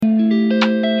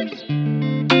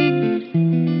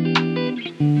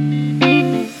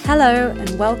Hello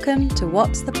and welcome to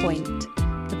What's the Point,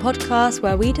 the podcast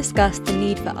where we discuss the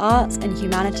need for arts and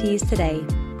humanities today.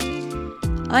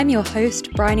 I'm your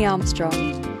host, Bryony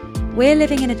Armstrong. We're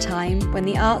living in a time when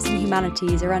the arts and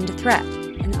humanities are under threat,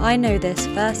 and I know this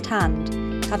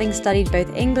firsthand, having studied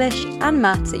both English and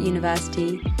maths at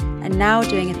university, and now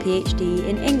doing a PhD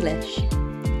in English.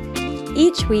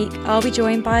 Each week, I'll be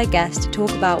joined by a guest to talk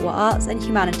about what arts and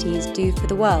humanities do for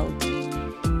the world.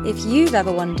 If you've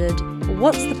ever wondered,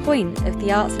 what's the point of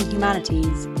the arts and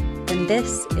humanities, then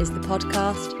this is the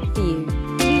podcast for you.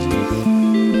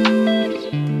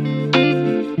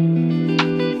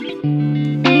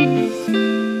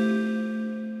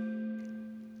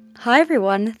 Hi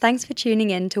everyone, thanks for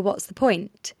tuning in to What's the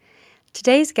Point?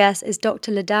 Today's guest is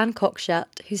Dr Ladan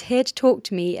Cockshut, who's here to talk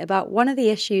to me about one of the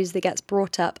issues that gets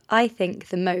brought up, I think,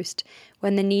 the most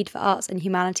when the need for arts and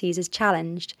humanities is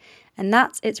challenged, and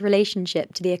that's its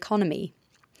relationship to the economy.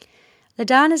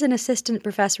 Ladan is an assistant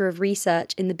professor of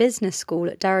research in the business school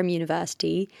at Durham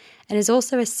University and is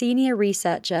also a senior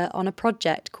researcher on a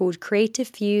project called Creative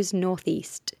Fuse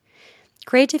Northeast.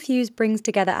 Creative Fuse brings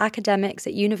together academics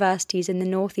at universities in the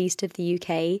northeast of the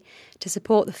UK to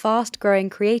support the fast-growing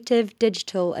creative,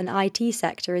 digital and IT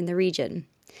sector in the region.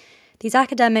 These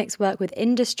academics work with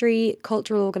industry,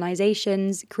 cultural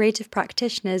organisations, creative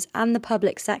practitioners and the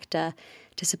public sector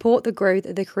to support the growth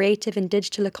of the creative and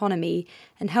digital economy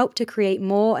and help to create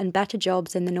more and better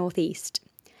jobs in the northeast.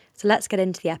 So let's get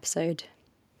into the episode.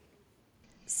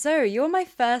 So you're my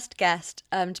first guest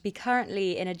to be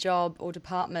currently in a job or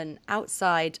department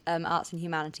outside arts and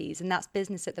humanities, and that's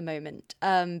business at the moment.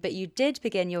 But you did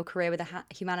begin your career with a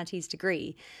humanities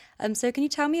degree. So can you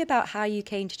tell me about how you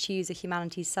came to choose a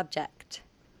humanities subject?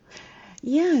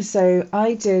 Yeah, so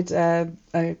I did a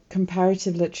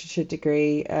comparative literature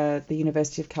degree at the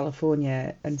University of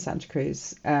California in Santa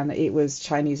Cruz, and it was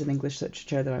Chinese and English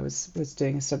literature that I was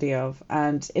doing a study of.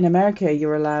 And in America,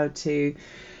 you're allowed to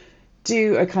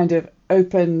do a kind of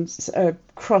open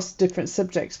cross different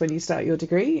subjects when you start your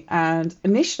degree. And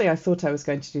initially I thought I was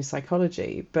going to do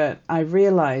psychology, but I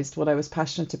realized what I was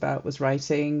passionate about was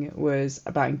writing, was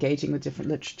about engaging with different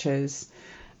literatures.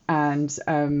 And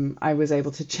I was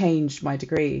able to change my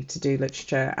degree to do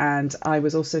literature. And I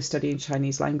was also studying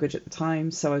Chinese language at the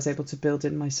time, so I was able to build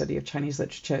in my study of Chinese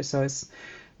literature. So I was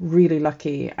really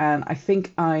lucky. And I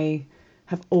think I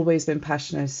have always been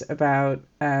passionate about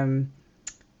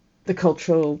the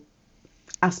cultural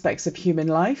aspects of human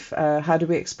life. How do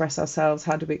we express ourselves?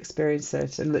 How do we experience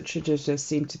it? And literature just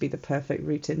seemed to be the perfect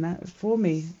route in that for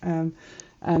me. And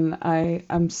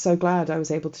I'm so glad I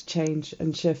was able to change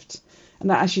and shift. And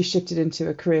that actually shifted into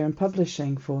a career in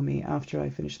publishing for me after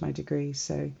I finished my degree.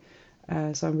 So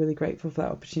I'm really grateful for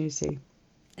that opportunity.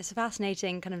 It's a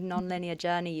fascinating kind of non-linear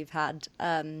journey you've had.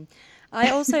 I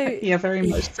also... Yeah, very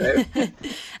much so.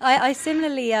 I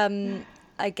similarly...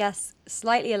 I guess,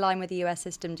 slightly aligned with the US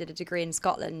system, did a degree in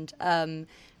Scotland,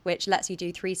 which lets you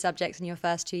do 3 subjects in your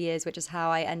first 2 years, which is how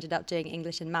I ended up doing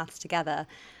English and maths together.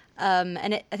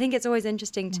 I think it's always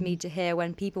interesting to me to hear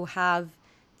when people have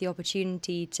the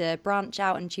opportunity to branch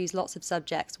out and choose lots of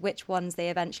subjects, which ones they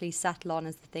eventually settle on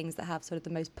as the things that have sort of the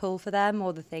most pull for them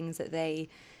or the things that they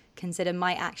consider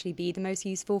might actually be the most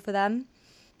useful for them.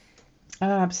 Oh,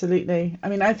 absolutely. I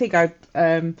mean, I think I've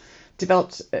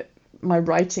developed my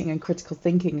writing and critical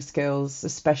thinking skills,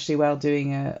 especially while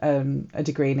doing a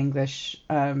degree in English.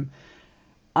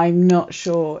 I'm not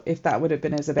sure if that would have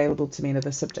been as available to me in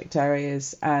other subject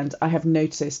areas. And I have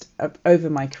noticed over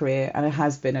my career, and it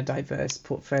has been a diverse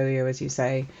portfolio, as you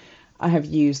say, I have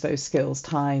used those skills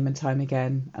time and time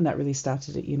again. And that really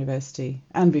started at university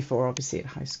and before, obviously, at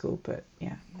high school. But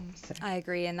yeah. So. I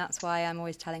agree. And that's why I'm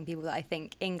always telling people that I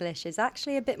think English is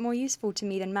actually a bit more useful to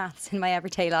me than maths in my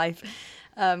everyday life.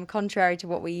 Contrary to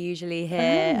what we usually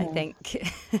hear, I think.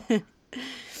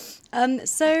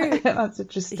 So that's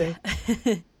interesting.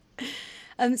 Yeah.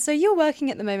 So you're working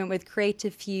at the moment with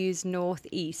Creative Fuse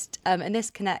Northeast, and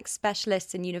this connects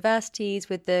specialists in universities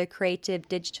with the creative,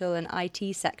 digital and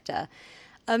IT sector.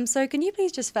 So can you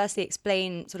please just firstly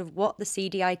explain sort of what the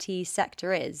CDIT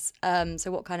sector is?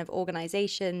 So what kind of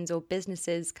organisations or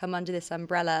businesses come under this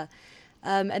umbrella?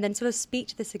 And then sort of speak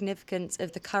to the significance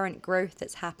of the current growth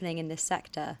that's happening in this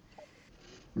sector.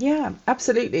 Yeah,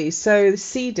 absolutely. So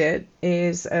CDIT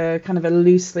is a kind of a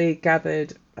loosely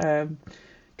gathered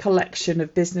collection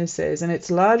of businesses, and it's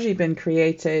largely been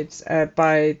created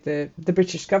by the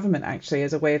British government actually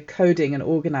as a way of coding and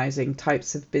organising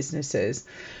types of businesses,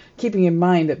 keeping in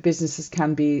mind that businesses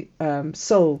can be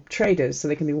sole traders, so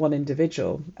they can be one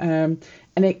individual. And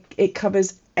it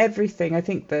covers everything. I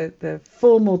think the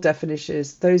formal definition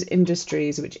is those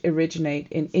industries which originate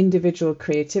in individual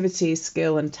creativity,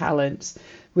 skill, and talent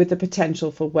with the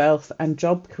potential for wealth and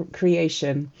job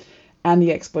creation and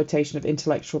the exploitation of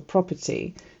intellectual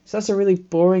property. So that's a really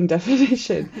boring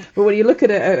definition. But when you look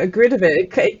at a grid of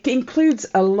it, it includes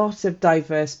a lot of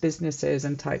diverse businesses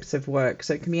and types of work.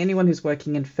 So it can be anyone who's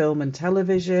working in film and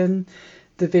television,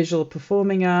 the visual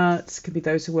performing arts, it can be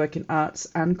those who work in arts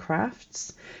and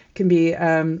crafts, it can be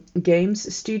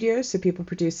games studios, so people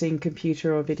producing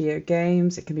computer or video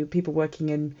games. It can be people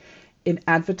working in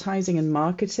advertising and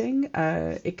marketing.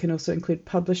 It can also include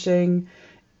publishing,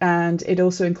 and it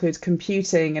also includes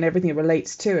computing and everything that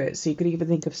relates to it. So you could even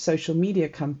think of social media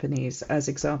companies as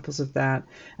examples of that,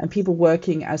 and people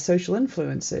working as social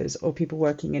influencers or people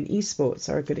working in esports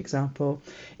are a good example.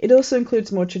 It also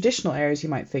includes more traditional areas you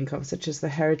might think of, such as the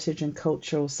heritage and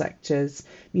cultural sectors,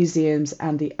 museums,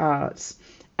 and the arts,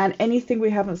 and anything we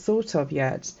haven't thought of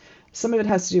yet. Some of it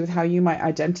has to do with how you might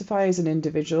identify as an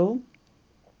individual.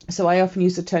 So I often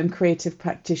use the term creative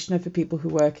practitioner for people who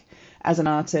work as an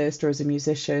artist or as a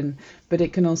musician, but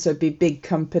it can also be big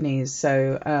companies.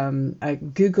 So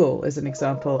Google is an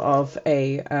example of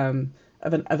a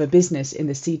business in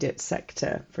the CDIT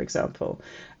sector, for example.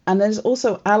 And there's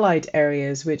also allied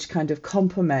areas which kind of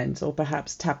complement or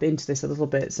perhaps tap into this a little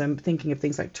bit. So I'm thinking of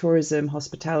things like tourism,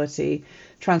 hospitality,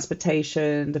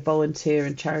 transportation, the volunteer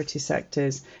and charity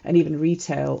sectors, and even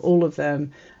retail. All of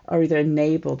them are either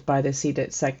enabled by the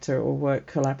CDIT sector or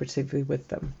work collaboratively with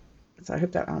them. So I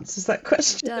hope that answers that It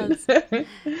question. does.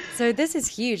 So this is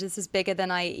huge. This is bigger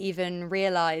than I even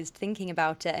realized thinking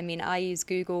about it. I mean, I use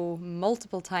Google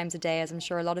multiple times a day, as I'm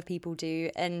sure a lot of people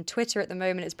do. And Twitter at the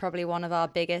moment is probably one of our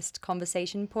biggest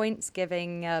conversation points,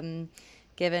 given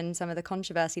some of the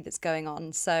controversy that's going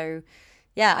on. So,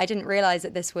 yeah, I didn't realize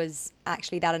that this was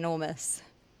actually that enormous.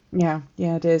 Yeah,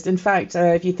 yeah, it is. In fact,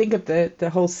 if you think of the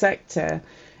whole sector,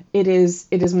 it is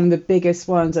one of the biggest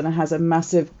ones, and it has a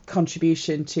massive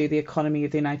contribution to the economy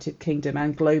of the United Kingdom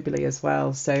and globally as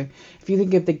well. So if you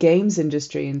think of the games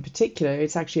industry in particular,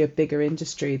 it's actually a bigger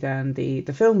industry than the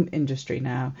film industry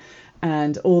now.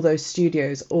 And all those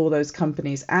studios, all those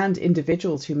companies, and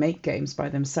individuals who make games by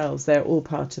themselves, they're all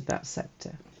part of that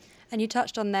sector. And you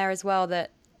touched on there as well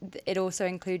that it also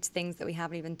includes things that we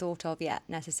haven't even thought of yet,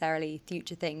 necessarily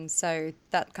future things. So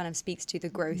that kind of speaks to the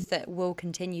growth that will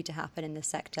continue to happen in this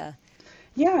sector.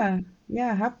 Yeah,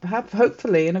 yeah,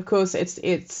 hopefully, and of course, it's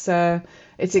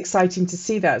exciting to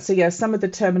see that. So yeah, some of the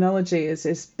terminology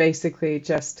is basically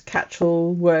just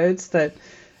catch-all words that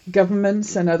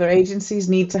governments and other agencies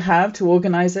need to have to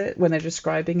organize it when they're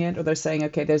describing it, or they're saying,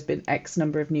 okay, there's been X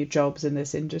number of new jobs in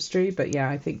this industry. But yeah,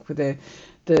 I think with the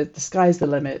sky's the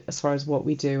limit as far as what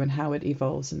we do and how it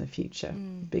evolves in the future.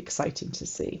 It'll be exciting to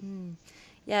see.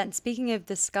 Yeah, and speaking of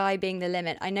the sky being the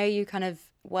limit, I know you kind of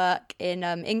work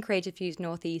in Creative Fuse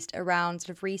Northeast around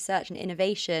sort of research and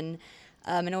innovation,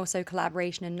 and also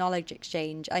collaboration and knowledge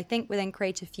exchange. I think within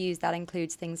Creative Fuse that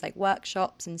includes things like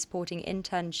workshops and supporting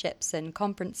internships and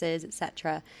conferences,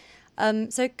 etc.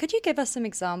 So could you give us some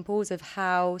examples of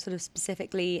how sort of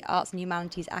specifically arts and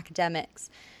humanities academics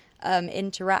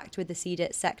interact with the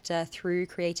CDIT sector through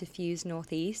Creative Fuse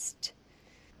Northeast?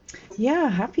 Yeah,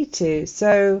 happy to.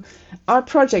 So, our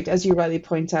project, as you rightly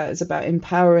point out, is about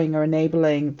empowering or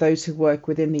enabling those who work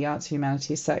within the arts and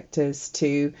humanities sectors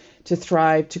to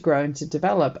thrive, to grow, and to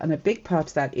develop. And a big part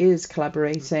of that is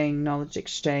collaborating, knowledge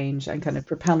exchange, and kind of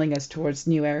propelling us towards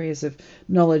new areas of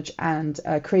knowledge and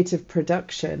creative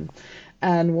production.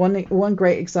 And one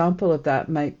great example of that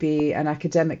might be an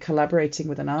academic collaborating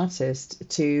with an artist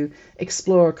to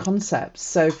explore concepts.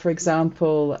 So, for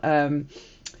example,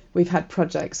 we've had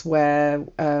projects where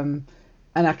an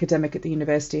academic at the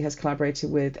university has collaborated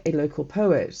with a local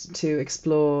poet to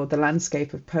explore the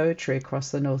landscape of poetry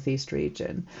across the Northeast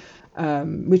region,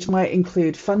 which might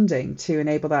include funding to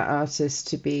enable that artist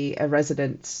to be a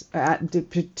resident,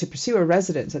 to pursue a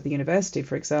residence at the university,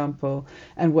 for example,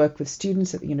 and work with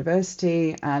students at the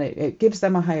university. And it gives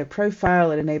them a higher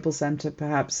profile. It enables them to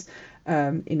perhaps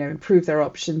improve their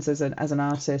options as an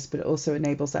artist, but it also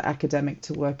enables that academic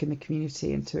to work in the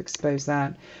community and to expose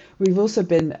that. I've also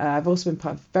been part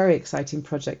of a very exciting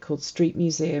project called Street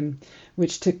Museum,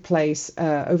 which took place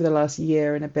over the last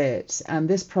year and a bit. And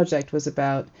this project was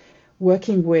about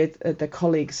working with the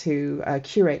colleagues who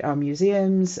curate our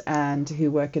museums and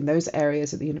who work in those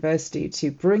areas at the university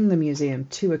to bring the museum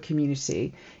to a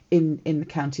community in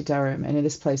County Durham. And in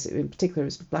this place, in particular, it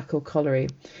was Blackwell Colliery.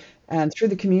 And through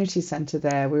the community centre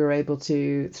there, we were able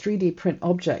to 3D print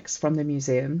objects from the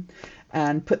museum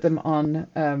and put them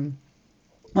on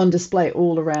on display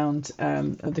all around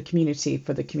the community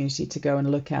for the community to go and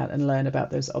look at and learn about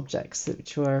those objects,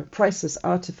 which were priceless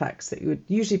artifacts that you would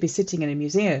usually be sitting in a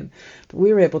museum, but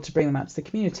we were able to bring them out to the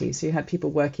community. So you had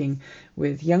people working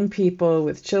with young people,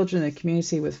 with children in the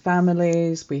community, with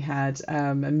families. We had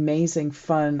amazing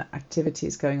fun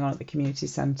activities going on at the community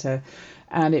centre.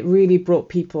 And it really brought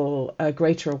people a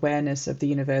greater awareness of the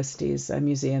university's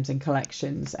museums and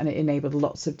collections, and it enabled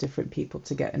lots of different people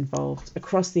to get involved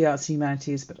across the arts and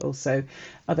humanities, but also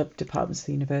other departments of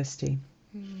the university.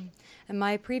 Mm. And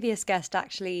my previous guest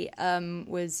actually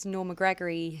was Norma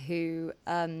Gregory, who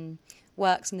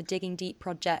works on the Digging Deep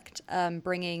project,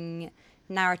 bringing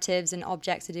narratives and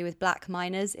objects to do with black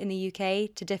miners in the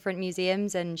UK to different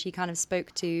museums, and she kind of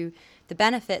spoke to the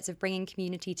benefits of bringing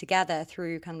community together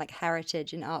through kind of like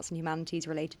heritage and arts and humanities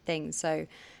related things. So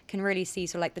can really see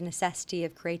sort of like the necessity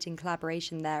of creating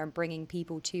collaboration there and bringing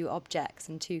people to objects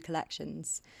and to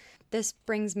collections. This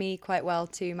brings me quite well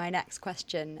to my next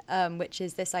question, which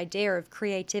is this idea of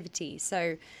creativity.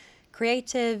 So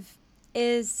creative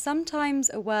is sometimes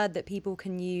a word that people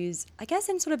can use, I guess,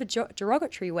 in sort of a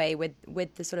derogatory way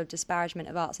with the sort of disparagement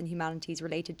of arts and humanities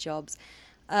related jobs.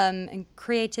 And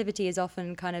creativity is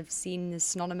often kind of seen as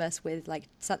synonymous with like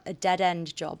a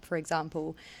dead-end job, for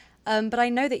example. But I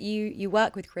know that you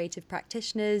work with creative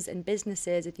practitioners and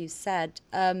businesses, as you said.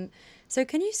 So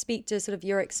can you speak to sort of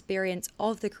your experience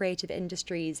of the creative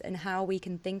industries and how we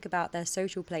can think about their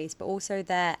social place, but also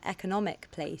their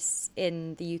economic place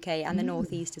in the UK and the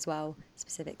Northeast as well,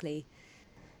 specifically?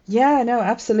 Yeah, no,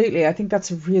 absolutely. I think that's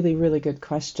a really, really good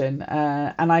question.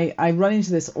 And I run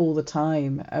into this all the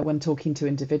time when talking to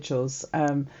individuals.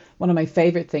 One of my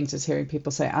favorite things is hearing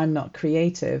people say, I'm not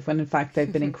creative, when in fact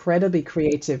they've been incredibly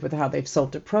creative with how they've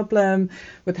solved a problem,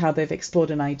 with how they've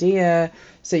explored an idea.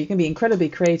 So you can be incredibly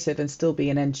creative and still be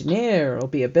an engineer or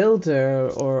be a builder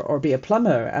or be a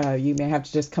plumber. You may have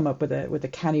to just come up with a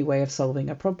canny way of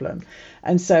solving a problem.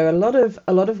 And so a lot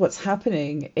of what's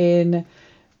happening in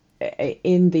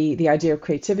the idea of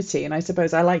creativity, and I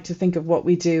suppose I like to think of what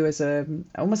we do as a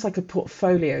almost like a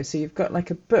portfolio. So you've got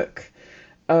like a book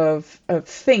of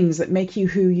things that make you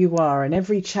who you are, and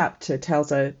every chapter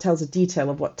tells a detail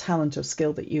of what talent or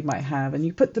skill that you might have, and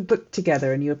you put the book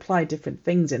together and you apply different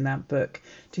things in that book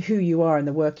to who you are and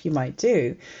the work you might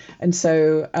do. And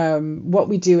so what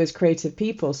we do as creative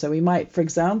people, so we might, for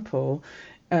example,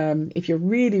 if you're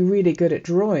really, really good at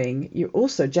drawing, you're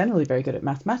also generally very good at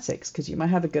mathematics because you might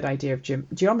have a good idea of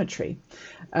geometry.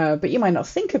 But you might not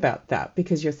think about that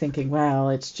because you're thinking, well,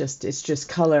 it's just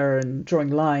color and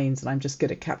drawing lines and I'm just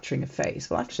good at capturing a face.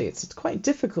 Well, actually, it's quite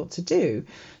difficult to do.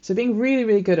 So being really,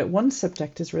 really good at one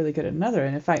subject is really good at another.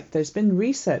 And in fact, there's been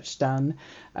research done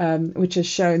which has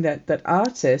shown that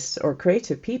artists or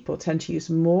creative people tend to use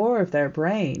more of their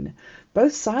brain,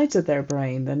 both sides of their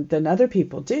brain, than other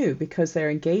people do, because they're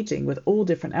engaging with all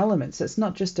different elements. So it's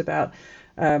not just about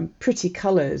pretty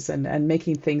colors and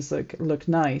making things look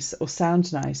nice or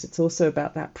sound nice. It's also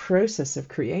about that process of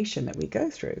creation that we go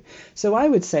through. So I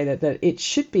would say that it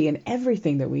should be in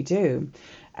everything that we do.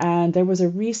 And there was a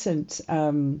recent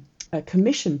a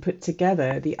commission put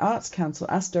together. The Arts Council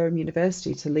asked Durham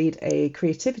University to lead a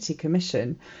creativity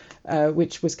commission,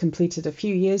 which was completed a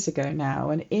few years ago now.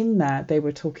 And in that, they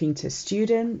were talking to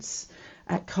students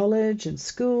at college and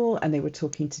school, and they were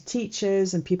talking to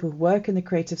teachers and people who work in the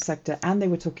creative sector, and they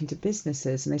were talking to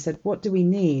businesses. And they said, what do we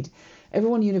need?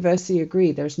 Everyone at university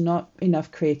agreed there's not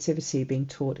enough creativity being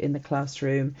taught in the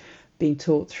classroom, being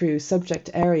taught through subject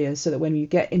areas, so that when you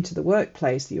get into the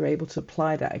workplace, you're able to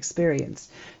apply that experience.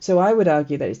 So I would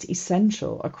argue that it's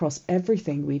essential across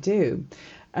everything we do.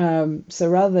 So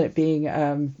rather than it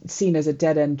being seen as a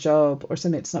dead-end job or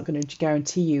something that's not going to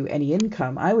guarantee you any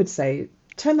income, I would say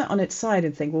turn that on its side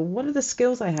and think, well, what are the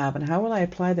skills I have and how will I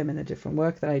apply them in the different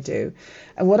work that I do?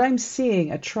 And what I'm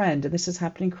seeing a trend, and this is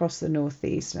happening across the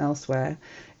Northeast and elsewhere,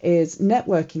 is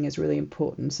networking is really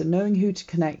important. So knowing who to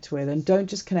connect with, and don't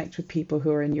just connect with people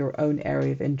who are in your own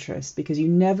area of interest, because you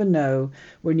never know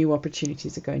where new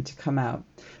opportunities are going to come out.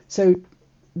 So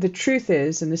the truth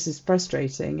is, and this is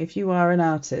frustrating, if you are an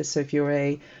artist, so if you're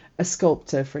a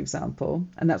sculptor, for example,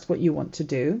 and that's what you want to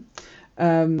do,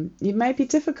 it might be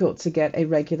difficult to get a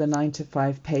regular 9 to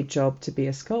 5 paid job to be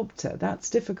a sculptor.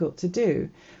 That's difficult to do.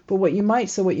 But what you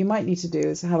might need to do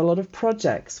is have a lot of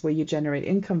projects where you generate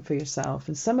income for yourself,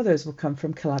 and some of those will come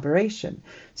from collaboration.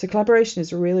 So collaboration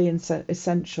is really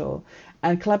essential,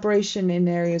 and collaboration in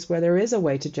areas where there is a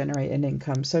way to generate an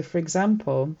income. So for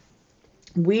example,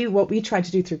 what we try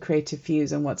to do through Creative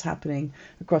Fuse and what's happening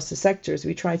across the sector is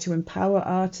we try to empower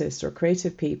artists or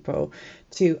creative people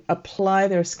to apply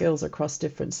their skills across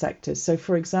different sectors. So,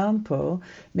 for example,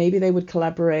 maybe they would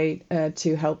collaborate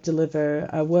to help deliver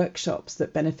workshops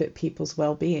that benefit people's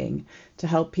well-being, to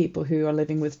help people who are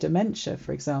living with dementia,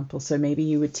 for example. So maybe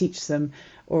you would teach them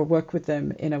or work with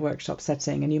them in a workshop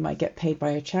setting, and you might get paid by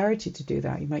a charity to do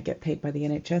that. You might get paid by the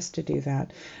NHS to do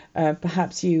that.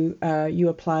 Perhaps you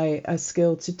apply a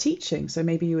skill to teaching. So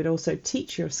maybe you would also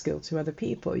teach your skill to other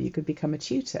people. You could become a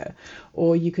tutor,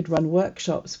 or you could run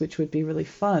workshops, which would be really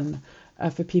fun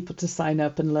for people to sign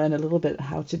up and learn a little bit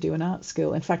how to do an art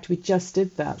skill. In fact, we just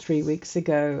did that 3 weeks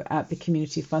ago at the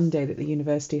Community Fun Day that the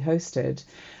university hosted.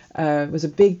 It was a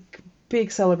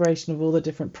big celebration of all the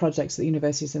different projects that the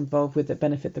university is involved with that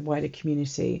benefit the wider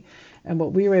community. And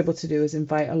what we were able to do is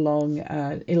invite along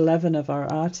 11 of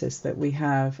our artists that we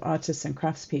have, artists and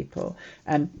craftspeople,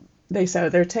 and they sat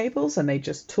at their tables and they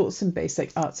just taught some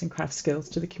basic arts and crafts skills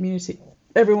to the community.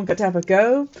 Everyone got to have a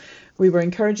go. We were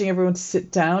encouraging everyone to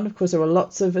sit down. Of course, there were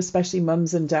lots of, especially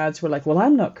mums and dads, who were like, well,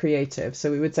 I'm not creative. So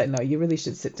we would say, no, you really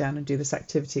should sit down and do this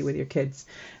activity with your kids.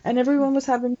 And everyone was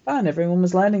having fun. Everyone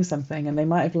was learning something. And they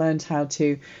might have learned how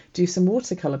to do some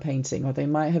watercolor painting, or they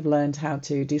might have learned how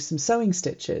to do some sewing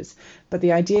stitches. But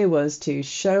the idea was to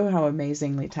show how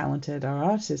amazingly talented our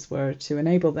artists were, to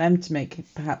enable them to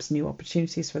make perhaps new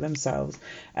opportunities for themselves,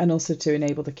 and also to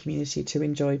enable the community to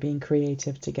enjoy being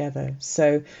creative together.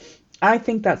 So I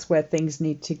think that's where things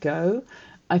need to go.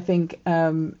 I think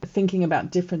thinking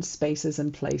about different spaces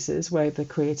and places where the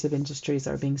creative industries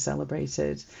are being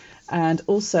celebrated. And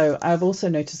also, I've also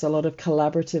noticed a lot of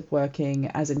collaborative working,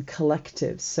 as in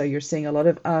collectives. So you're seeing a lot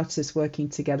of artists working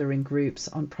together in groups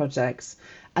on projects,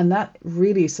 and that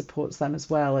really supports them as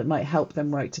well. It might help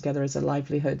them work together as a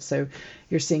livelihood. So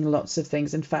you're seeing lots of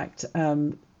things. In fact,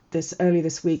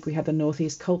 this week we had the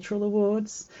Northeast Cultural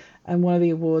Awards, and one of the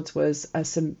awards was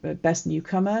some Best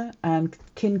Newcomer, and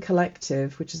Kin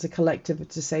Collective, which is a collective of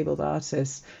disabled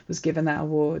artists, was given that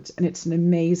award. And it's an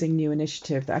amazing new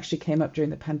initiative that actually came up during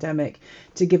the pandemic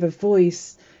to give a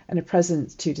voice and a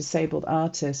presence to disabled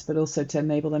artists, but also to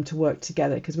enable them to work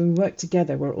together. Because when we work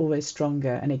together, we're always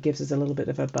stronger, and it gives us a little bit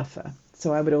of a buffer.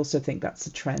 So I would also think that's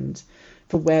a trend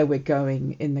for where we're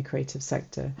going in the creative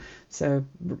sector. So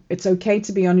it's okay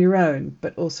to be on your own,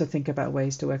 but also think about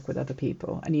ways to work with other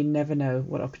people. And you never know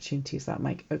what opportunities that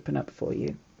might open up for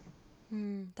you.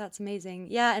 That's amazing.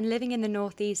 Yeah, and living in the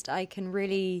Northeast, I can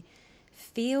really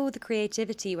feel the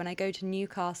creativity when I go to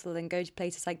Newcastle and go to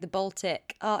places like the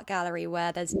Baltic Art Gallery,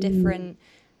 where there's different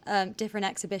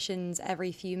exhibitions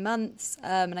every few months.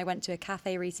 And I went to a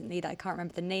cafe recently that I can't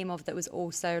remember the name of, that was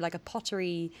also like a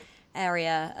pottery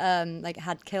area, like it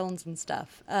had kilns and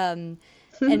stuff. And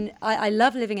I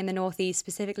love living in the Northeast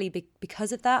specifically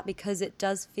because of that, because it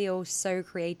does feel so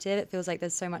creative. It feels like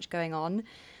there's so much going on.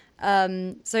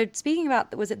 So speaking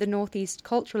about, was it the Northeast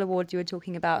Cultural Awards you were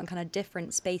talking about, and kind of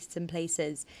different spaces and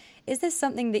places, is this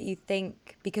something that you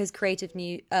think, because Creative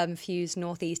Fuse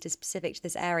Northeast is specific to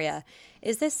this area,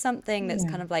 is this something that's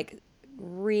kind of like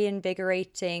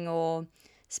reinvigorating or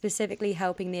specifically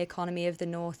helping the economy of the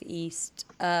Northeast,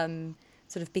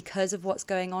 sort of because of what's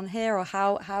going on here? Or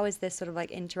how is this sort of like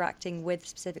interacting with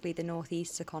specifically the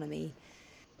Northeast economy?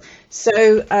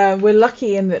 So we're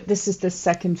lucky in that this is the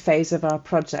second phase of our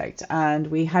project, and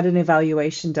we had an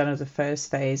evaluation done of the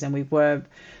first phase, and we were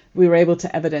able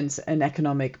to evidence an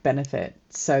economic benefit.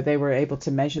 So they were able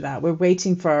to measure that. We're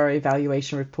waiting for our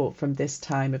evaluation report from this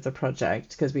time of the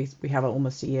project, because we have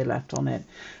almost a year left on it.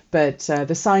 But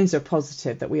the signs are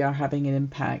positive that we are having an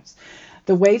impact.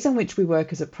 The ways in which we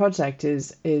work as a project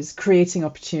is creating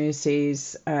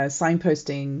opportunities,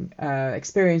 signposting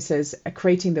experiences,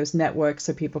 creating those networks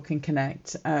so people can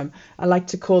connect. I like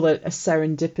to call it a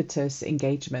serendipitous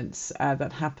engagements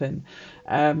that happen.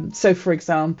 So, for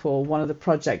example, one of the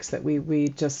projects that we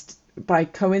just, by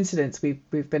coincidence,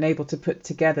 we've been able to put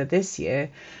together this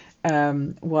year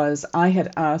was, I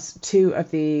had asked two of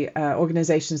the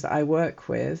organizations that I work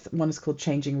with. One is called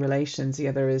Changing Relations, the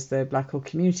other is the Blackwell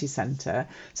Community Centre.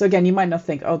 So again, you might not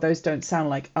think, oh, those don't sound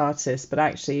like artists, but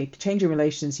actually Changing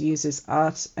Relations uses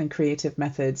art and creative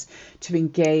methods to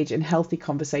engage in healthy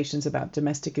conversations about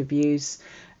domestic abuse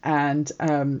and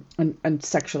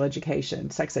sexual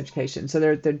education, sex education.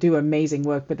 So they do amazing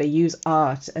work, but they use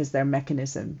art as their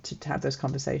mechanism to have those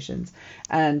conversations.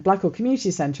 And Blackwell Community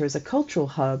Centre is a cultural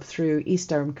hub through East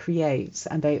Durham Creates,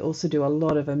 and they also do a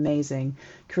lot of amazing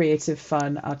creative,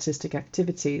 fun, artistic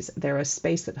activities. They're a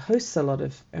space that hosts a lot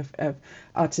of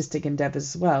artistic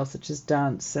endeavours as well, such as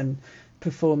dance and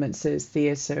performances,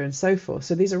 theatre, and so forth.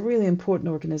 So these are really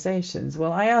important organisations.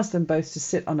 Well, I asked them both to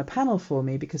sit on a panel for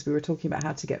me because we were talking about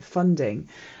how to get funding.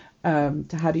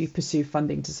 to how do you pursue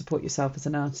funding to support yourself as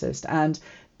an artist. And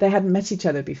they hadn't met each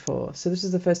other before, so this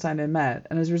was the first time they met.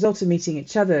 And as a result of meeting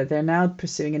each other, they're now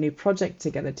pursuing a new project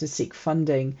together to seek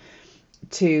funding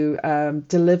to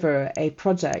deliver a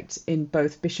project in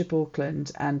both Bishop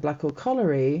Auckland and Blackall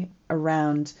Colliery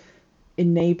around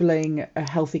enabling a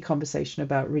healthy conversation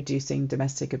about reducing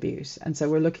domestic abuse. And so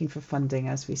we're looking for funding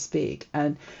as we speak.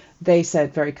 And they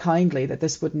said very kindly that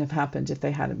this wouldn't have happened if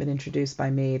they hadn't been introduced by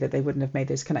me, that they wouldn't have made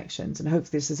those connections. And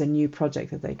hopefully this is a new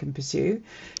project that they can pursue.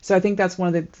 So I think that's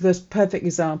one of the perfect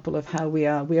example of how we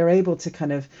are able to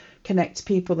kind of connect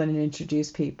people and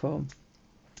introduce people.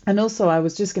 And also, I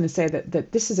was just going to say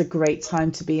that this is a great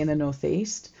time to be in the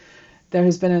Northeast. There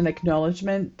has been an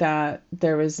acknowledgement that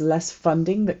there is less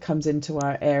funding that comes into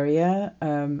our area,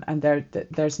 and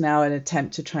there's now an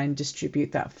attempt to try and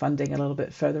distribute that funding a little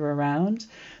bit further around.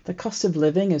 The cost of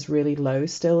living is really low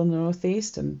still in the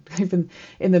Northeast, and even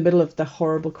in the middle of the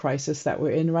horrible crisis that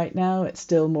we're in right now, it's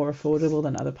still more affordable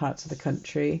than other parts of the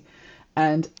country.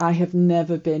 And I have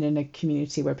never been in a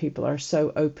community where people are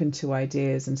so open to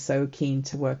ideas and so keen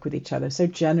to work with each other, so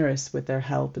generous with their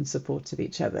help and support of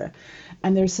each other.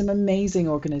 And there's some amazing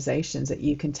organizations that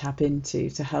you can tap into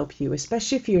to help you,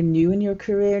 especially if you're new in your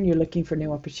career and you're looking for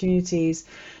new opportunities.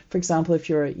 For example, if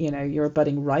you're a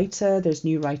budding writer, there's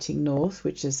New Writing North,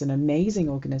 which is an amazing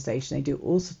organization. They do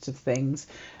all sorts of things,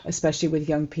 especially with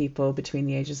young people between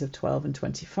the ages of 12 and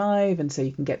 25. And so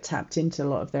you can get tapped into a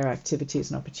lot of their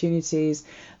activities and opportunities.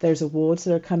 There's awards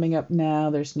that are coming up now.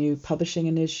 There's new publishing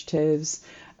initiatives.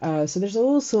 So there's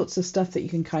all sorts of stuff that you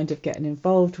can kind of get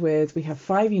involved with. We have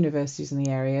 5 universities in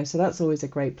the area, so that's always a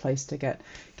great place to get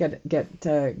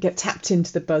tapped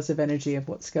into the buzz of energy of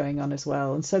what's going on as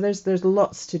well. And so there's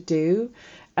lots to do,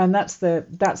 and that's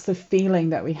the feeling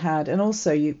that we had. And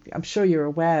also, I'm sure you're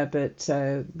aware, but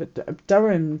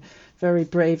Durham very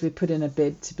bravely put in a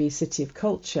bid to be City of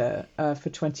Culture for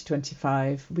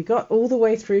 2025. We got all the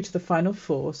way through to the final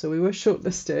 4, so we were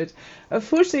shortlisted.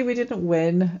 Unfortunately, we didn't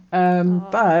win,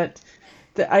 but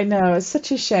I know, it's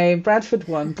such a shame. Bradford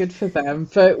won, good for them.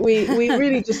 But we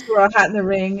really just threw our hat in the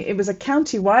ring. It was a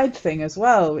county-wide thing as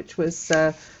well, which was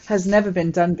has never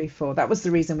been done before. That was the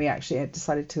reason we actually had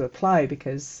decided to apply,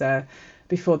 because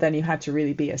before then you had to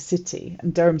really be a city,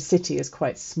 and Durham City is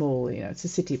quite small. It's a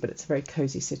city, but it's a very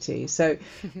cozy city. So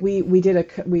we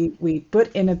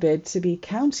put in a bid to be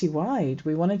county-wide.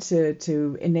 We wanted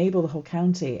to enable the whole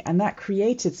county, and that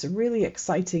created some really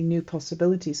exciting new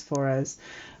possibilities for us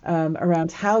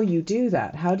around how you do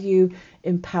that. How do you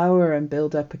empower and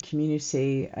build up a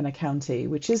community and a county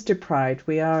which is deprived?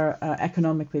 We are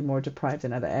economically more deprived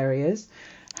than other areas.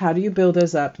 How do you build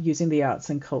us up using the arts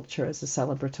and culture as a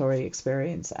celebratory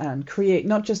experience and create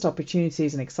not just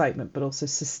opportunities and excitement, but also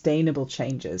sustainable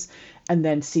changes, and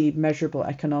then see measurable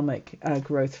economic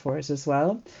growth for us as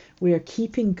well? We are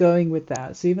keeping going with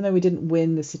that. So even though we didn't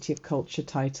win the City of Culture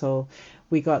title,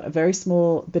 we got a very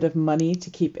small bit of money to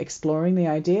keep exploring the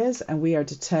ideas, and we are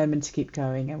determined to keep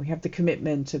going. And we have the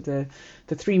commitment of the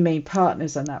 3 main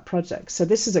partners on that project. So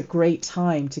this is a great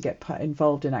time to get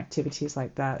involved in activities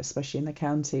like that, especially in the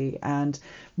county, and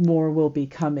more will be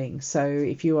coming. So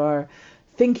if you are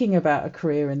thinking about a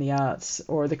career in the arts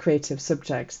or the creative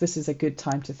subjects, this is a good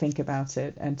time to think about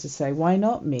it and to say, why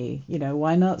not me?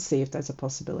 Why not see if there's a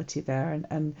possibility there,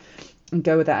 and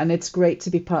go with that. And it's great to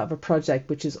be part of a project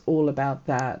which is all about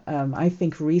that. I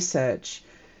think research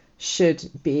should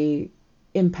be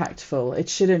impactful. It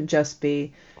shouldn't just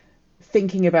be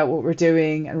thinking about what we're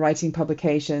doing and writing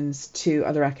publications to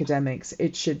other academics.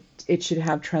 It should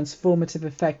have transformative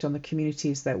effect on the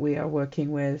communities that we are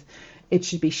working with. It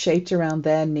should be shaped around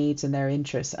their needs and their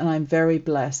interests. And I'm very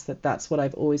blessed that that's what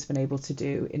I've always been able to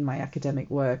do in my academic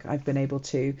work. I've been able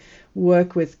to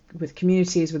work with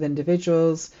communities, with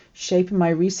individuals, shape my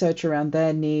research around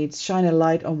their needs, shine a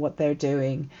light on what they're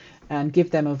doing, and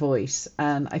give them a voice.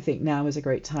 And I think now is a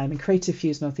great time. And Creative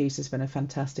Fuse Northeast has been a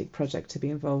fantastic project to be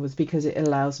involved with, because it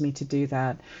allows me to do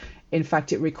that. In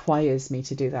fact, it requires me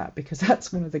to do that, because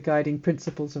that's one of the guiding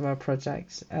principles of our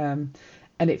project.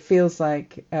 And it feels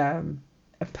like a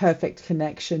perfect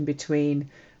connection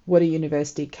between what a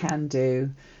university can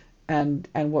do and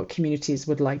what communities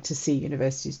would like to see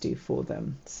universities do for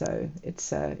them. So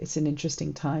it's an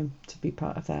interesting time to be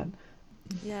part of that.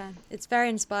 Yeah, it's very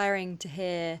inspiring to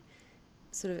hear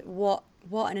sort of what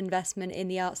an investment in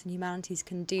the arts and humanities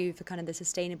can do for kind of the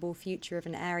sustainable future of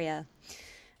an area.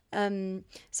 So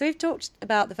we've talked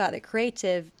about the fact that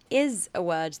creative is a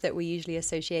word that we usually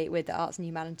associate with the arts and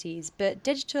humanities, but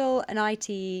digital and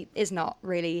IT is not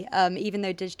really, even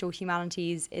though digital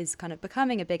humanities is kind of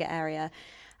becoming a bigger area.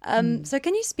 Mm. So,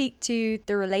 can you speak to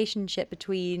the relationship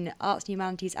between arts and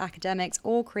humanities academics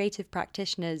or creative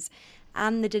practitioners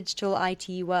and the digital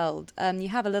IT world? You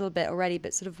have a little bit already,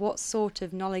 but sort of what sort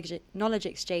of knowledge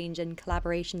exchange and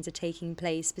collaborations are taking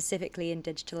place specifically in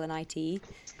digital and IT?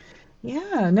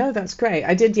 Yeah, no, that's great.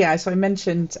 I did, yeah. So I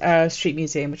mentioned Street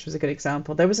Museum, which was a good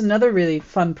example. There was another really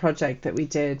fun project that we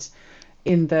did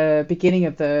in the beginning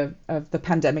of the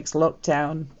pandemic's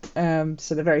lockdown.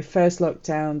 So the very first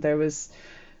lockdown, there was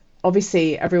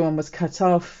obviously everyone was cut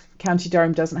off. County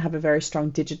Durham doesn't have a very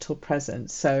strong digital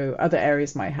presence, so other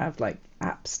areas might have like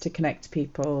apps to connect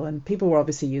people, and people were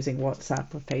obviously using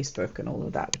WhatsApp or Facebook and all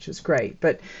of that, which was great.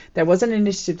 But there was an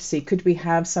initiative to see could we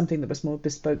have something that was more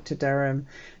bespoke to Durham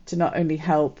to not only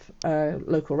help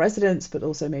local residents, but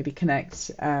also maybe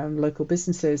connect local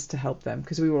businesses to help them,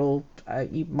 because we were all,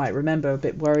 you might remember, a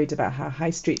bit worried about how high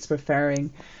streets were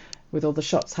faring with all the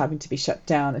shops having to be shut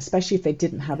down, especially if they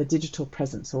didn't have a digital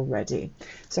presence already.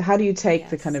 So how do you take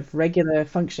the kind Yes. of regular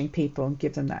functioning people and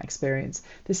give them that experience?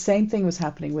 The same thing was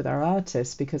happening with our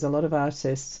artists, because a lot of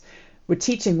artists were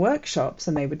teaching workshops,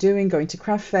 and they were going to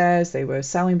craft fairs, they were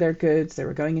selling their goods, they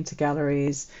were going into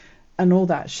galleries, and all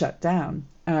that shut down.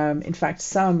 In fact,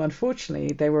 some,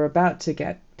 unfortunately, they were about to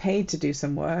get paid to do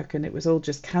some work and it was all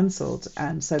just cancelled.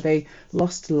 And so they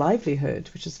lost livelihood,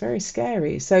 which is very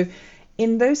scary. So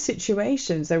in those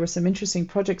situations, there were some interesting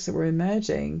projects that were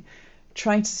emerging,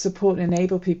 trying to support and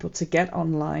enable people to get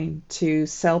online, to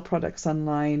sell products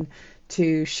online,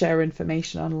 to share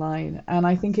information online. And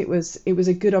I think it was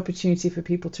a good opportunity for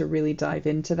people to really dive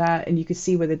into that. And you could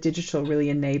see where the digital really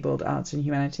enabled arts and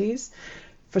humanities.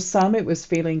 For some, it was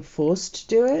feeling forced to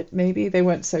do it. Maybe they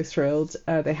weren't so thrilled.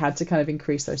 They had to kind of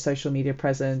increase their social media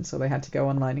presence, or they had to go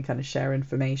online and kind of share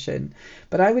information.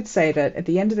 But I would say that at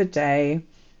the end of the day,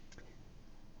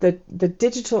 the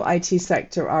digital IT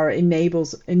sector are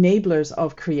enablers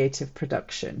of creative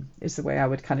production is the way I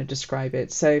would kind of describe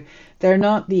it. So they're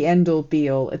not the end all be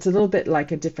all. It's a little bit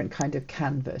like a different kind of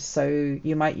canvas. So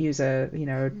you might use a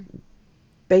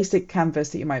basic canvas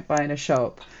that you might buy in a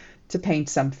shop to paint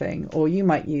something, or you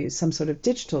might use some sort of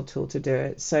digital tool to do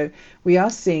it. So we are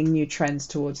seeing new trends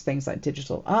towards things like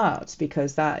digital art,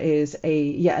 because that is a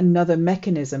yet another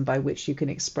mechanism by which you can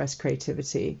express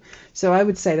creativity. So I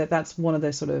would say that that's one of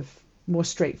the sort of more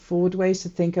straightforward ways to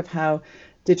think of how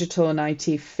digital and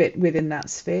IT fit within that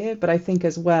sphere. But I think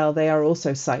as well, they are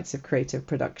also sites of creative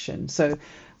production. So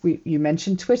you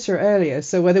mentioned Twitter earlier.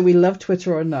 So whether we love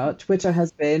Twitter or not, Twitter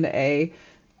has been a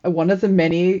one of the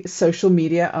many social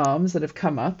media arms that have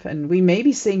come up, and we may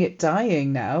be seeing it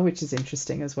dying now, which is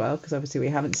interesting as well, because obviously we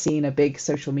haven't seen a big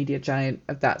social media giant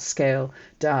of that scale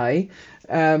die.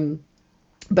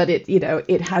 But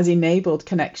it has enabled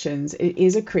connections. It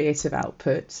is a creative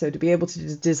output. So to be able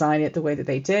to design it the way that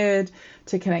they did,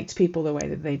 to connect people the way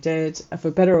that they did,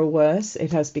 for better or worse,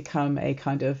 it has become a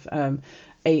kind of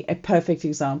a perfect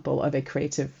example of a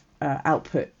creative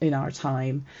output in our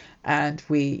time. And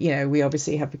we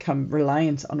obviously have become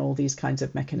reliant on all these kinds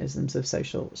of mechanisms of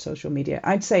social media.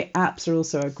 I'd say apps are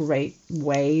also a great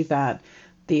way that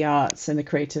the arts and the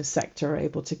creative sector are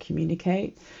able to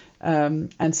communicate.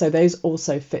 And so those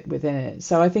also fit within it.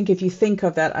 So I think if you think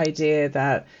of that idea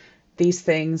that these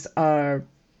things are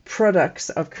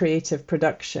products of creative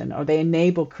production, or they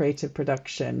enable creative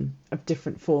production of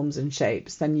different forms and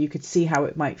shapes, then you could see how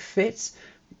it might fit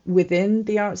within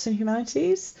the arts and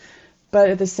humanities. But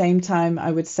at the same time,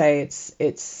 I would say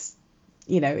it's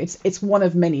one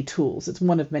of many tools. It's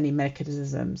one of many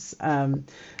mechanisms.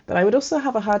 But I would also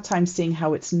have a hard time seeing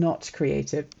how it's not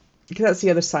creative, because that's the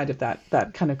other side of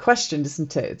that kind of question,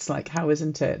 isn't it? It's like, how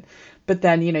isn't it? But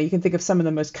then, you can think of some of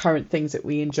the most current things that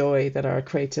we enjoy that are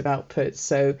creative outputs.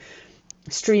 So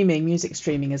music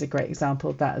streaming is a great example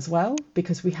of that as well,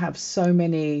 because we have so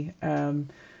many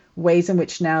ways in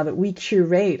which now that we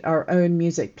curate our own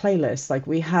music playlists. Like,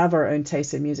 we have our own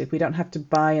taste in music. We don't have to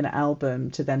buy an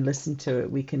album to then listen to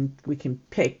it. We can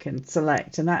pick and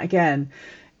select, and that again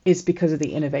is because of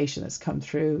the innovation that's come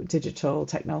through digital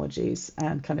technologies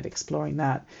and kind of exploring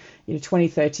that. 20,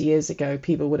 30 years ago,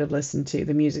 people would have listened to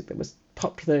the music that was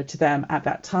popular to them at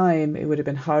that time. It would have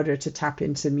been harder to tap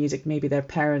into music maybe their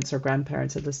parents or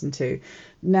grandparents had listened to.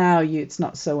 Now it's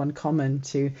not so uncommon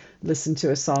to listen to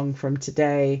a song from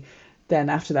today, then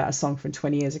after that a song from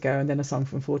 20 years ago, and then a song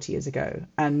from 40 years ago,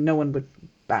 and no one would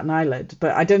bat an eyelid.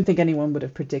 But I don't think anyone would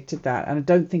have predicted that, and I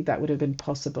don't think that would have been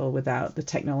possible without the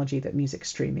technology that music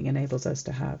streaming enables us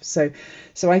to have. So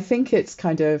I think it's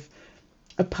kind of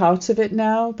a part of it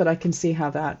now, but I can see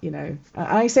how that,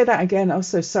 I say that again.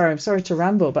 Also, sorry, I'm sorry to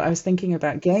ramble, but I was thinking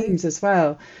about No. games as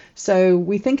well. So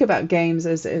we think about games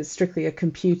as strictly a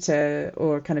computer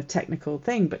or kind of technical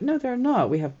thing, but no, they're not.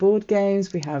 We have board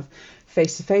games, we have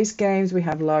face-to-face games, we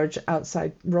have large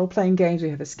outside role-playing games, we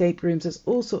have escape rooms. There's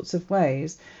all sorts of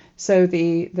ways. So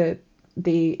the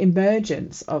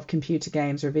emergence of computer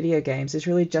games or video games is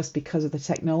really just because of the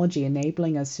technology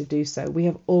enabling us to do so. We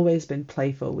have always been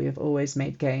playful. We have always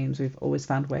made games. We've always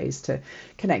found ways to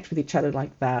connect with each other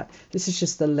like that. This is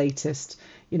just the latest,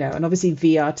 and obviously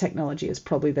VR technology is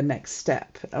probably the next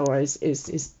step, or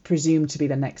is presumed to be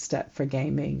the next step for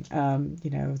gaming.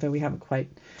 Though we haven't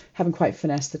quite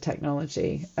finessed the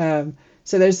technology.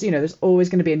 So there's always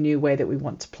going to be a new way that we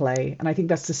want to play, and I think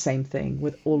that's the same thing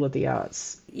with all of the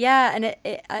arts. Yeah, and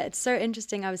it's so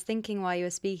interesting. I was thinking while you were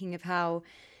speaking of how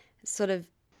sort of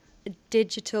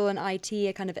digital and IT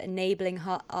are kind of enabling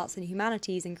arts and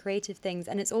humanities and creative things,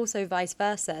 and it's also vice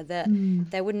versa, that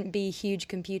there wouldn't be huge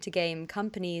computer game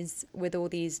companies with all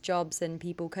these jobs and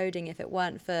people coding if it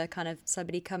weren't for kind of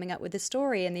somebody coming up with the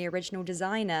story and the original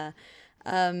designer.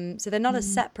 So they're not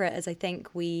as separate as I think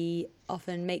we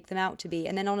often make them out to be,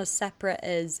 and they're not as separate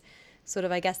as sort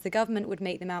of, I guess, the government would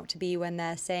make them out to be when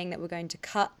they're saying that we're going to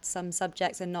cut some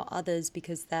subjects and not others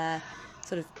because they're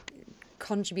sort of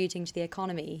contributing to the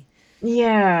economy.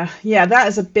 Yeah, that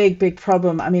is a big, big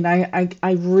problem. I mean,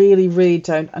 I really, really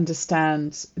don't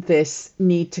understand this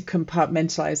need to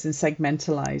compartmentalize and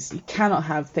segmentalize. You cannot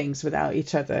have things without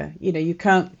each other. You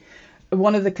can't.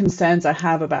 One of the concerns I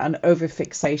have about an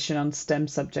overfixation on STEM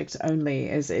subjects only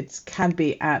is it can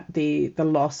be at the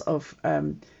loss of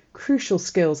crucial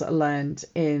skills that are learned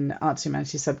in arts and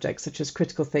humanities subjects, such as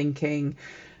critical thinking,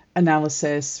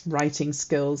 analysis, writing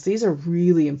skills. These are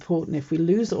really important. If we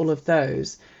lose all of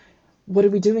those, what are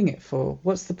we doing it for?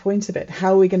 What's the point of it?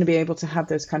 How are we going to be able to have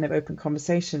those kind of open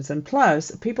conversations? And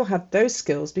plus, people have those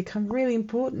skills become really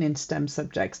important in STEM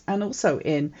subjects and also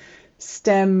in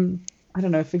STEM. I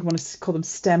don't know if we want to call them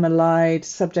STEM allied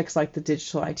subjects like the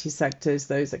digital IT sectors,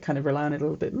 those that kind of rely on it a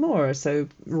little bit more. So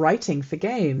writing for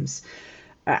games,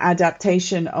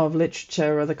 adaptation of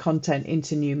literature or the content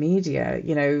into new media,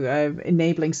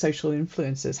 enabling social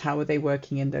influencers. How are they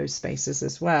working in those spaces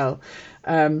as well?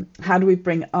 How do we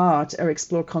bring art or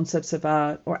explore concepts of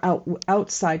art or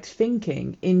outside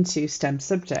thinking into STEM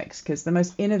subjects? Because the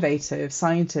most innovative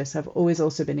scientists have always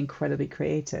also been incredibly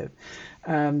creative.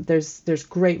 There's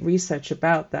great research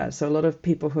about that. So a lot of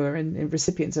people who are in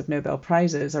recipients of Nobel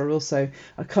Prizes are also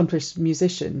accomplished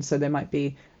musicians. So they might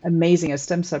be amazing as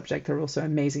STEM subject, they're also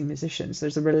amazing musicians.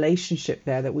 There's a relationship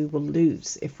there that we will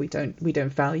lose if we don't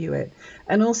value it.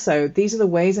 And also, these are the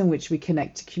ways in which we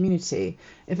connect to community.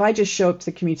 If I just show up to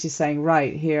the community saying,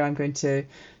 right here, I'm going to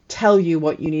tell you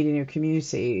what you need in your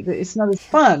community, it's not as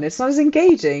fun, it's not as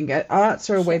engaging. Arts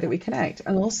are a way that we connect.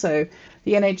 And also,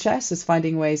 the NHS is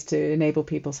finding ways to enable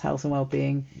people's health and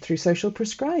well-being through social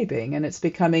prescribing, and it's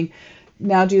becoming,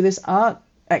 now do this art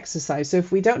exercise. So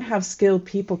if we don't have skilled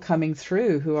people coming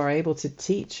through who are able to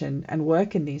teach and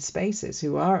work in these spaces,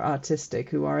 who are artistic,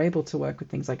 who are able to work with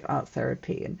things like art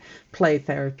therapy and play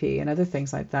therapy and other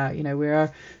things like that,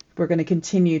 we're going to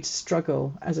continue to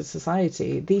struggle as a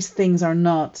society. These things are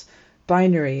not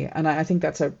binary, and I think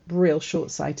that's a real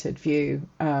short-sighted view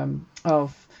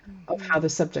of how the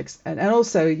subjects, and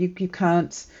also you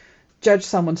can't judge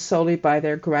someone solely by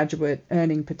their graduate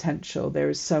earning potential. There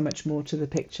is so much more to the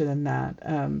picture than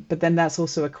that. But then that's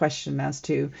also a question as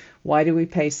to why do we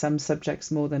pay some subjects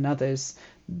more than others?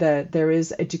 There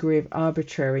is a degree of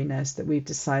arbitrariness that we've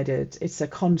decided. It's a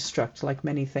construct, like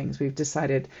many things. We've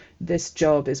decided this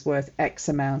job is worth X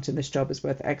amount and this job is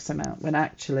worth X amount, when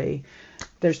actually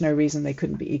there's no reason they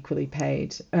couldn't be equally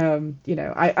paid.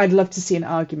 I'd love to see an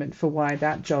argument for why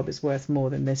that job is worth more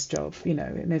than this job,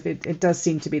 and if it does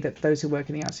seem to be that those who work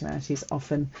in the arts and humanities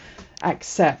often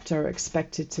accept or are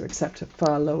expected to accept a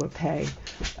far lower pay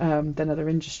than other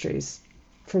industries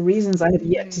for reasons I have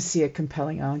yet to see a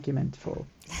compelling argument for.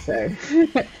 So.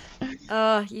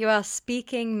 Oh, you are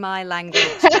speaking my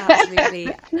language,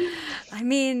 absolutely. I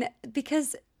mean,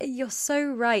 because you're so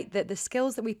right that the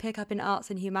skills that we pick up in arts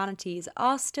and humanities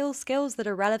are still skills that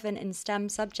are relevant in STEM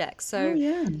subjects. Oh So,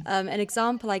 yeah. an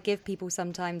example I give people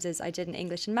sometimes is I did an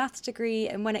English and maths degree,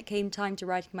 and when it came time to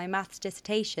writing my maths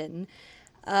dissertation,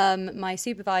 my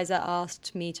supervisor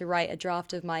asked me to write a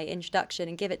draft of my introduction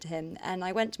and give it to him. And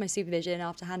I went to my supervision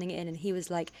after handing it in, and he was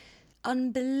like,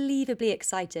 unbelievably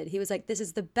excited. He was like, this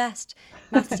is the best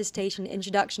maths dissertation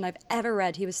introduction I've ever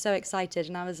read. He was so excited.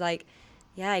 And I was like,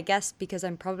 Yeah, I guess because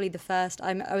I'm probably the first.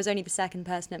 I was only the second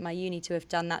person at my uni to have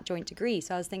done that joint degree.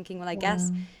 So I was thinking, well, I guess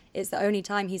Wow. it's the only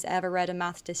time he's ever read a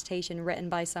maths dissertation written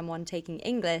by someone taking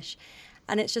English.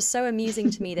 And it's just so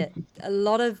amusing to me that a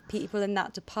lot of people in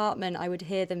that department, I would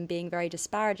hear them being very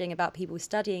disparaging about people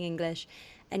studying English.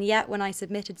 And yet, when I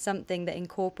submitted something that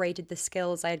incorporated the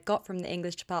skills I had got from the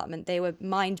English department, they were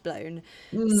mind blown.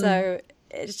 Mm. So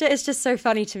it's just so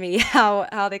funny to me how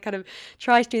they kind of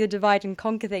try to do the divide and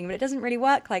conquer thing, but it doesn't really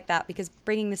work like that because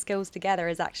bringing the skills together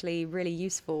is actually really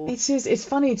useful. It is. It's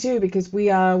funny too because we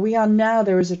are now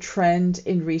there is a trend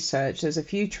in research. There's a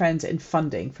few trends in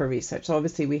funding for research. So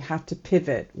obviously we have to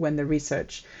pivot when the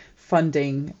research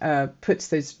funding puts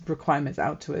those requirements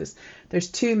out to us. There's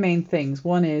two main things.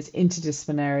 One is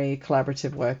interdisciplinary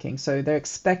collaborative working. So they're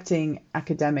expecting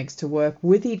academics to work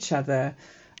with each other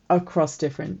across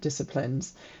different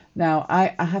disciplines. Now,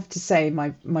 I have to say,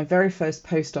 my very first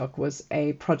postdoc was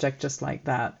a project just like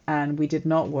that, and we did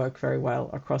not work very well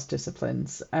across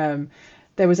disciplines.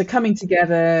 There was a coming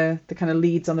together, the kind of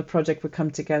leads on the project would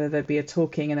come together, there'd be a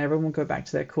talking, and everyone would go back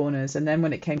to their corners. And then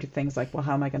when it came to things like, well,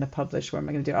 how am I going to publish? What am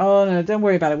I going to do? Oh, no, don't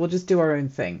worry about it. We'll just do our own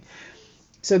thing.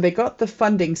 So they got the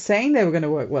funding saying they were going to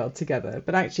work well together,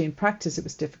 but actually in practice it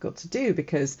was difficult to do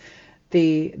because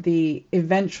the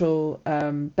eventual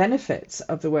benefits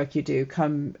of the work you do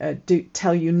come do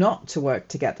tell you not to work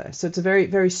together. So it's a very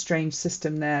very strange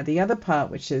system there. The other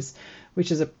part, which is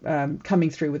coming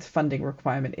through with funding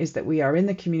requirement, is that we are in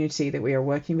the community, that we are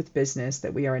working with business,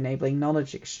 that we are enabling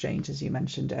knowledge exchange, as you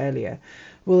mentioned earlier.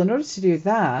 Well, in order to do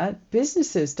that,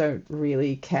 businesses don't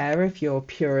really care if you're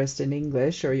purist in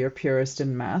English or you're purist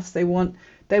in maths. They want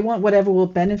whatever will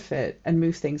benefit and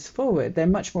move things forward. They're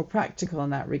much more practical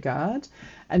in that regard.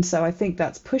 And so I think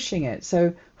that's pushing it.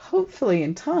 So hopefully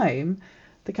in time,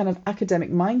 the kind of academic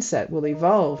mindset will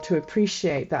evolve to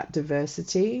appreciate that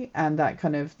diversity and that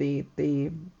kind of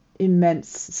the immense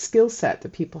skill set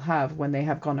that people have when they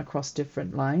have gone across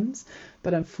different lines.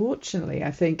 But unfortunately,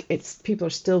 I think it's people are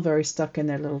still very stuck in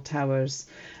their little towers,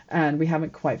 and we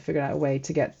haven't quite figured out a way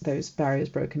to get those barriers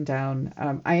broken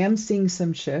down. I am seeing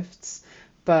some shifts,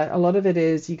 but a lot of it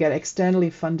is you get externally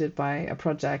funded by a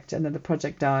project and then the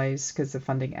project dies because the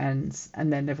funding ends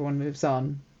and then everyone moves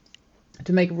on.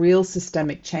 To make real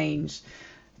systemic change,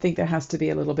 I think there has to be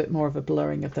a little bit more of a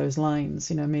blurring of those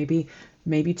lines.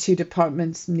 Maybe two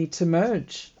departments need to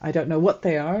merge. I don't know what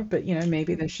they are, but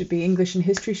maybe there should be English and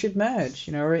history should merge,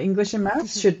 or English and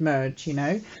maths should merge.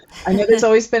 I know there's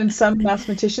always been some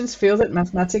mathematicians feel that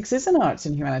mathematics is an arts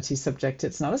and humanities subject.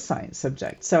 It's not a science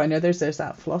subject. So I know there's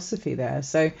that philosophy there.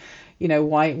 So,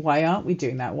 why aren't we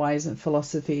doing that? Why isn't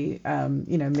philosophy,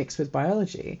 mixed with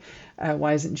biology?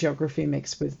 Why isn't geography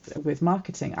mixed with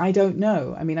marketing? I don't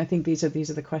know. I mean, I think these are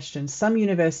the questions. Some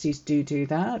universities do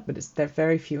that, but they're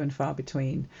very few and far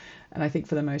between. And I think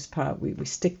for the most part, we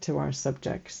stick to our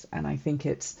subjects. And I think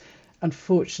it's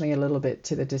unfortunately a little bit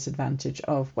to the disadvantage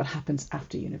of what happens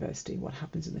after university, what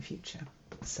happens in the future.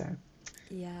 So.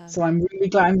 Yeah. So I'm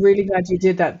really glad you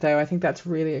did that though. I think that's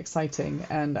really exciting,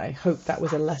 and I hope that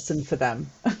was a lesson for them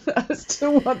as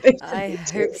to what they I should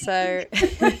hope so.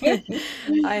 do.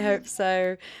 I hope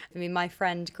so. I mean, my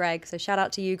friend Greg, so shout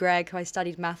out to you, Greg, who I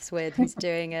studied maths with, who's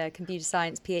doing a computer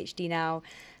science PhD now,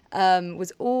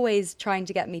 was always trying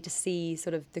to get me to see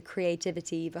sort of the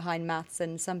creativity behind maths.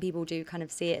 And some people do kind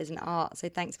of see it as an art. So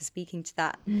thanks for speaking to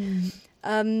that.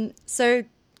 So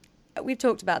we've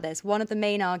talked about this. One of the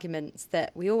main arguments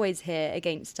that we always hear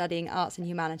against studying arts and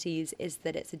humanities is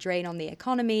that it's a drain on the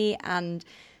economy. And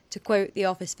to quote the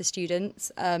Office for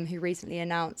Students, who recently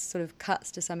announced sort of cuts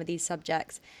to some of these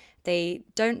subjects, they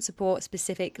don't support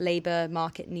specific labour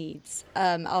market needs.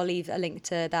 I'll leave a link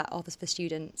to that Office for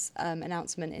Students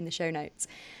announcement in the show notes.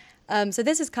 So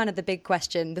this is kind of the big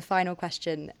question, the final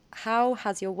question. How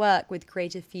has your work with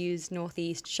Creative Fuse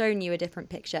Northeast shown you a different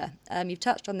picture? You've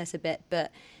touched on this a bit,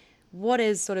 but what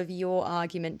is sort of your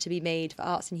argument to be made for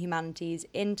arts and humanities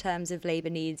in terms of labour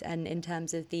needs and in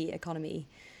terms of the economy?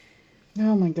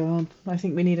 Oh my God, I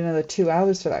think we need another 2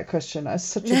 hours for that question. That's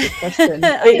such a good question.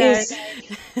 I know.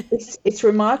 It's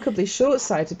remarkably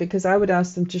short-sighted because I would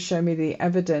ask them to show me the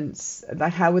evidence.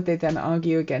 Like, how would they then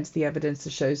argue against the evidence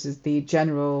that shows us the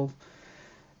general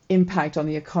impact on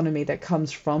the economy that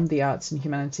comes from the arts and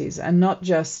humanities, and not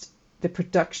just the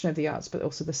production of the arts, but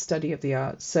also the study of the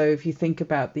arts. So if you think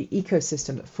about the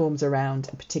ecosystem that forms around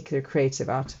a particular creative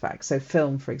artifact, so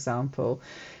film, for example,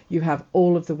 you have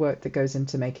all of the work that goes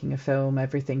into making a film,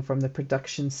 everything from the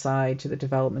production side to the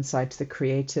development side to the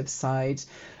creative side.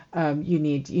 You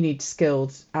need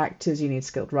skilled actors, you need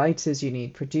skilled writers, you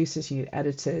need producers, you need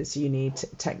editors, you need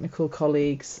technical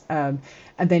colleagues, and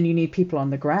then you need people on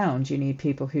the ground. You need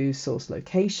people who source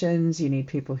locations. You need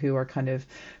people who are kind of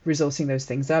resourcing those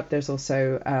things up. There's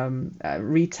also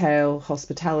retail,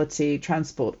 hospitality,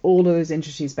 transport. All of those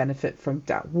industries benefit from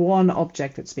that one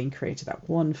object that's being created, that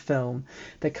one film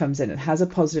that comes in. It has a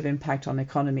positive impact on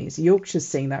economies. Yorkshire's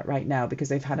seeing that right now because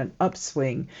they've had an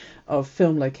upswing of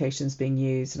film locations being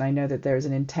used, and I know that there is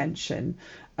an intention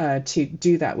to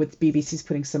do that, with BBC's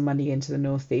putting some money into the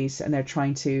Northeast, and they're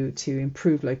trying to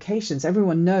improve locations.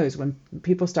 Everyone knows when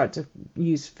people start to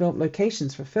use film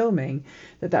locations for filming,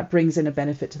 that brings in a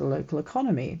benefit to the local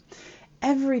economy.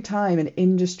 Every time an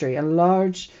industry, a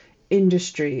large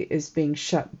industry, is being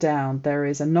shut down, there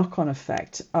is a knock-on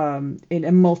effect in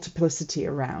a multiplicity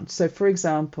around. So, for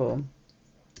example,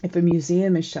 if a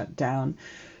museum is shut down,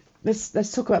 let's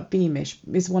talk about Beamish.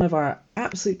 It's one of our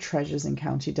absolute treasures in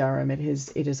County Durham. It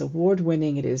is award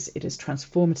winning. It is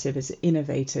transformative. It's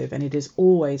innovative, and it is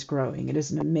always growing. It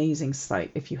is an amazing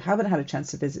site. If you haven't had a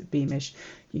chance to visit Beamish,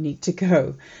 you need to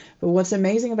go. But what's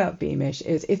amazing about Beamish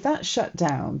is if that's shut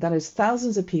down, that is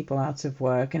thousands of people out of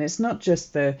work, and it's not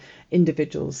just the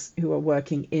individuals who are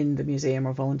working in the museum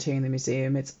or volunteering in the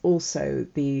museum. It's also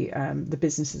the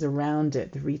businesses around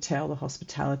it, the retail, the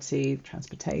hospitality, the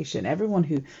transportation, everyone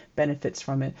who benefits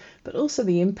from it, but also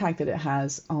the impact that it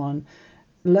has on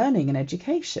learning and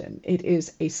education. It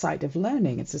is a site of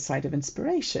learning. It's a site of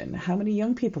inspiration. How many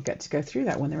young people get to go through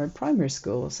that when they're in primary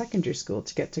school or secondary school,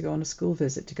 to get to go on a school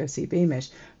visit, to go see Beamish,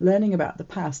 learning about the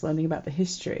past, learning about the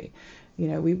history. You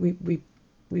know,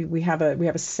 we have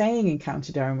a saying in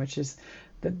County Durham, which is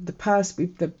the past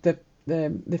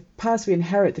the past we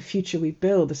inherit, the future we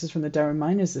build. This is from the Durham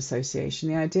Miners Association.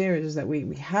 The idea is that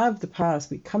we have the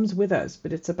past, it comes with us,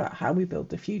 but it's about how we build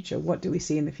the future. What do we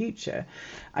see in the future?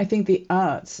 I think the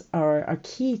arts are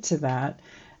key to that.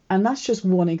 And that's just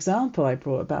one example I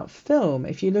brought about film.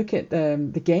 If you look at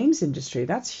the games industry,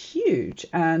 that's huge.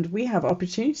 And we have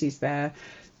opportunities there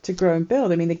to grow and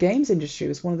build. I mean, the games industry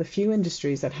was one of the few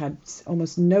industries that had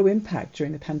almost no impact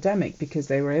during the pandemic because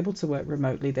they were able to work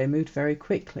remotely. They moved very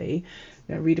quickly,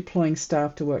 redeploying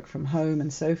staff to work from home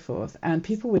and so forth. And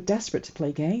people were desperate to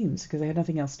play games because they had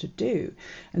nothing else to do.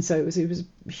 And so it was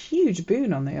a huge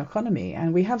boon on the economy.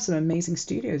 And we have some amazing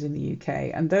studios in the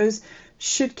UK, and those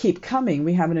should keep coming.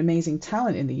 We have an amazing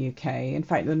talent in the UK. In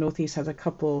fact, the Northeast has a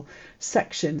couple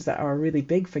sections that are really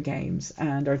big for games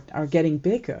and are getting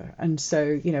bigger. And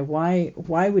so, why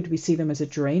would we see them as a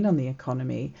drain on the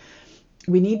economy?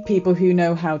 We need people who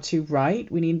know how to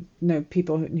write. We need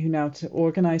people who know how to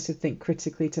organize, to think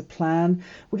critically, to plan.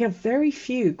 We have very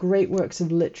few great works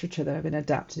of literature that have been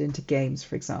adapted into games,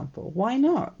 for example. Why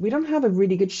not? We don't have a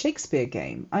really good Shakespeare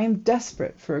game. I am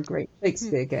desperate for a great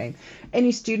Shakespeare game.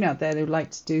 Any student out there who would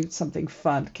like to do something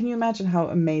fun, can you imagine how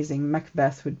amazing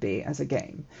Macbeth would be as a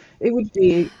game? It would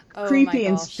be creepy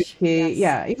and spooky. Yes.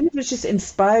 Yeah, even if it's just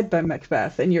inspired by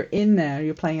Macbeth and you're in there,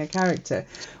 you're playing a character.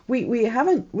 We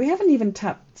haven't even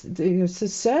tapped the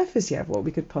surface yet of what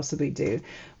we could possibly do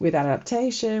with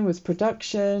adaptation, with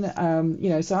production.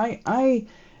 So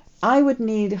I would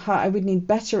need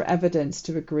better evidence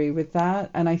to agree with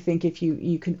that. And I think if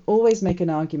you can always make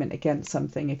an argument against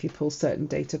something if you pull certain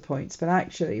data points, but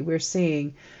actually we're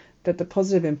seeing that the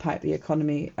positive impact the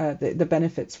economy, the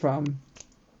benefits from,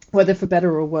 whether for better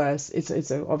or worse,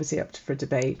 it's obviously up for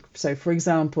debate. So, for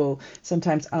example,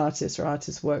 sometimes artists or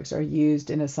artists' works are used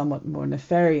in a somewhat more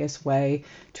nefarious way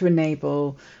to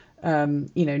enable,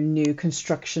 new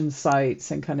construction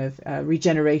sites and kind of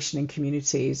regeneration in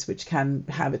communities, which can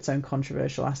have its own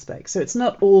controversial aspects. So it's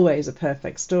not always a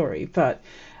perfect story, but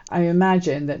I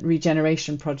imagine that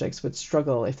regeneration projects would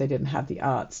struggle if they didn't have the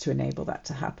arts to enable that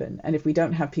to happen. And if we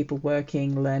don't have people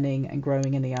working, learning and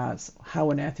growing in the arts,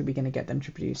 how on earth are we going to get them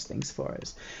to produce things for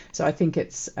us? So I think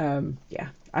it's, like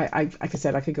I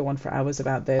said, I could go on for hours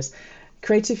about this.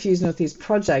 Creative Fuse Northeast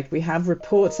project, we have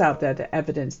reports out there that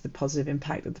evidence the positive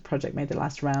impact that the project made the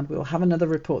last round. We will have another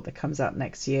report that comes out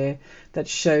next year that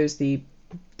shows the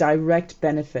direct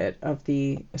benefit of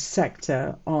the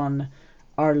sector on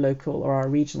our local or our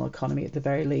regional economy at the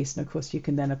very least. And of course, you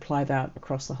can then apply that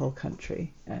across the whole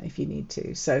country if you need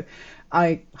to. So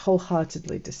I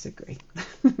wholeheartedly disagree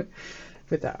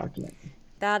with that argument.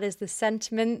 That is the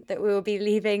sentiment that we will be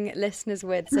leaving listeners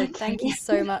with. So thank you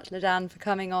so much, Ladan, for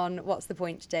coming on What's the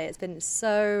Point today. It's been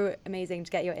so amazing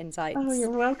to get your insights. Oh, you're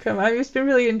welcome. It's been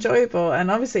really enjoyable. And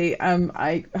obviously,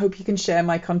 I hope you can share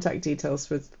my contact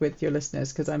details with your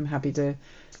listeners, because I'm happy to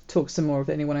talk some more if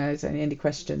anyone has any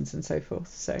questions and so forth.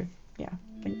 So, yeah,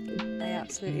 thank you. I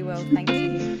absolutely will. Thank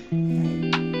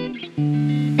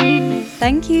you.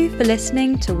 Thank you for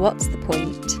listening to What's the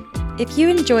Point? If you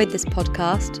enjoyed this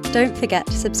podcast, don't forget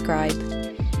to subscribe.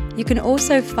 You can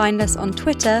also find us on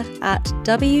Twitter at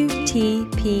WTPpod_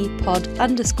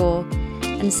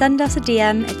 and send us a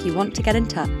DM if you want to get in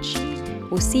touch.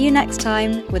 We'll see you next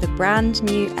time with a brand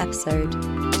new episode.